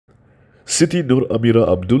Siti Nuramira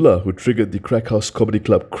Abdullah, who triggered the Crack House Comedy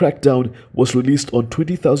Club crackdown, was released on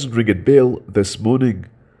 20,000 ringgit bail this morning.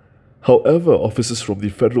 However, officers from the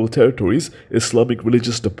Federal Territories Islamic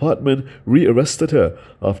Religious Department re-arrested her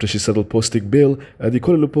after she settled posting bail at the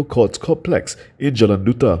Kuala Lumpur Courts Complex in Jalan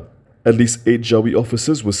Duta. At least 8 Jawi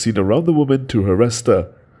officers were seen around the woman to arrest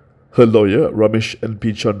her. Her lawyer, Ramesh and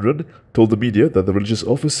Chandran, told the media that the religious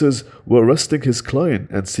officers were arresting his client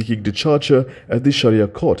and seeking to charge her at the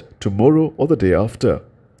Syariah court tomorrow or the day after.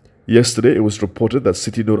 Yesterday, it was reported that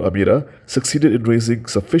Siti Nuramira succeeded in raising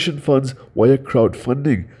sufficient funds via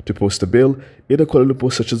crowdfunding to post a bail in a Kuala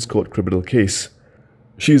Lumpur Sessions Court criminal case.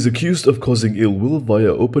 She is accused of causing ill will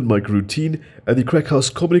via open mic routine at the Crack House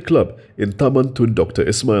Comedy Club in Taman Tun Dr.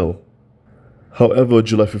 Ismail. However, on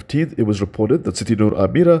July 15th, it was reported that Siti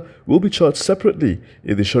Nuramira will be charged separately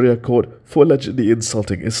in the Syariah court for allegedly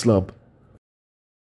insulting Islam.